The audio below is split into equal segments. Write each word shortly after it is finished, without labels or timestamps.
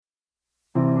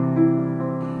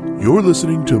You're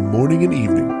listening to Morning and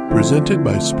Evening, presented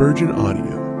by Spurgeon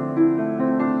Audio.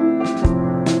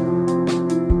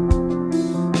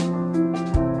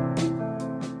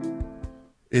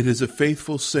 It is a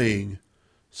faithful saying,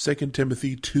 2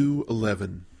 Timothy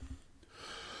 2:11.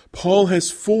 Paul has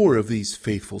 4 of these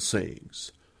faithful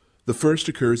sayings. The first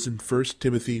occurs in 1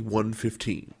 Timothy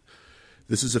 1:15.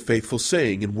 This is a faithful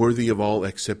saying and worthy of all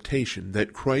acceptation,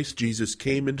 that Christ Jesus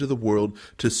came into the world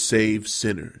to save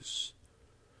sinners.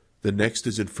 The next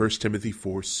is in 1 Timothy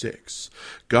 4:6.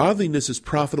 Godliness is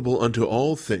profitable unto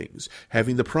all things,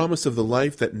 having the promise of the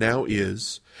life that now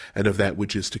is, and of that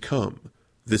which is to come.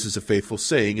 This is a faithful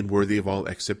saying and worthy of all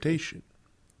acceptation.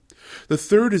 The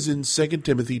third is in 2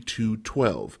 Timothy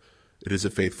 2:12. It is a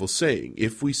faithful saying,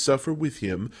 if we suffer with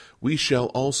him, we shall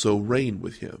also reign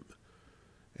with him.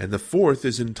 And the fourth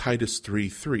is in Titus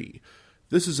 3:3.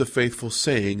 This is a faithful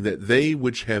saying, that they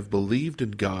which have believed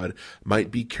in God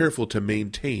might be careful to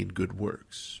maintain good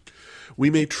works. We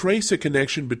may trace a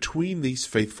connection between these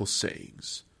faithful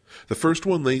sayings. The first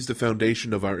one lays the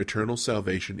foundation of our eternal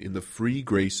salvation in the free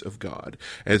grace of God,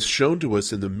 as shown to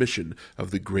us in the mission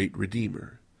of the great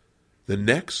Redeemer. The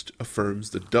next affirms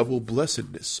the double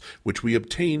blessedness which we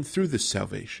obtain through this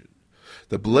salvation,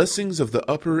 the blessings of the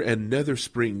upper and nether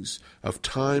springs of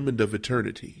time and of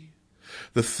eternity.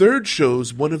 The third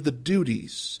shows one of the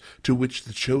duties to which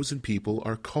the chosen people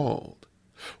are called.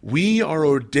 We are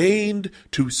ordained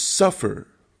to suffer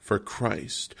for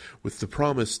Christ, with the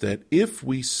promise that if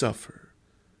we suffer,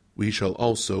 we shall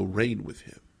also reign with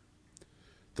him.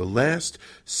 The last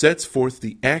sets forth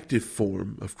the active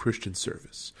form of Christian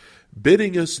service,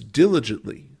 bidding us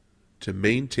diligently to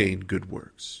maintain good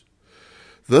works.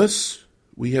 Thus,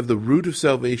 we have the root of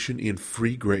salvation in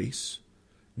free grace.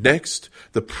 Next,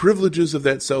 the privileges of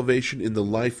that salvation in the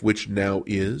life which now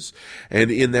is,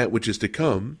 and in that which is to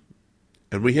come.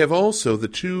 And we have also the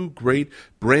 2 great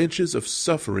branches of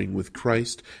suffering with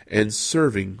Christ and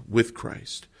serving with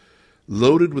Christ,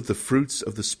 loaded with the fruits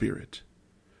of the Spirit.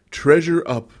 Treasure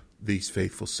up these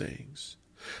faithful sayings.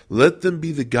 Let them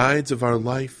be the guides of our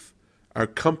life, our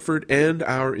comfort, and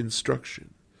our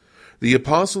instruction. The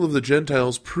apostle of the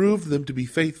Gentiles proved them to be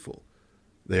faithful.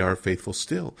 They are faithful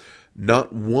still.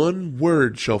 Not one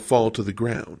word shall fall to the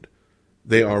ground.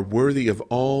 They are worthy of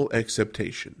all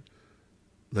acceptation.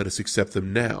 Let us accept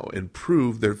them now and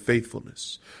prove their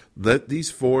faithfulness. Let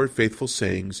these 4 faithful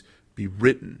sayings be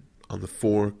written on the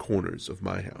 4 corners of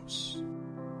my house.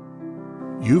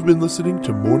 You've been listening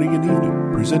to Morning and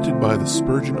Evening, presented by the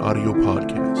Spurgeon Audio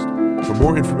Podcast. For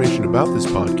more information about this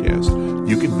podcast,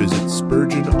 you can visit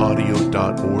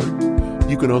spurgeonaudio.org.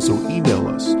 You can also email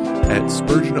us at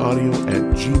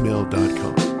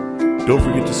spurgeonaudio@gmail.com. Don't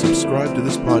forget to subscribe to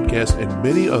this podcast and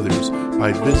many others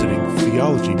by visiting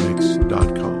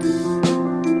theologymix.com.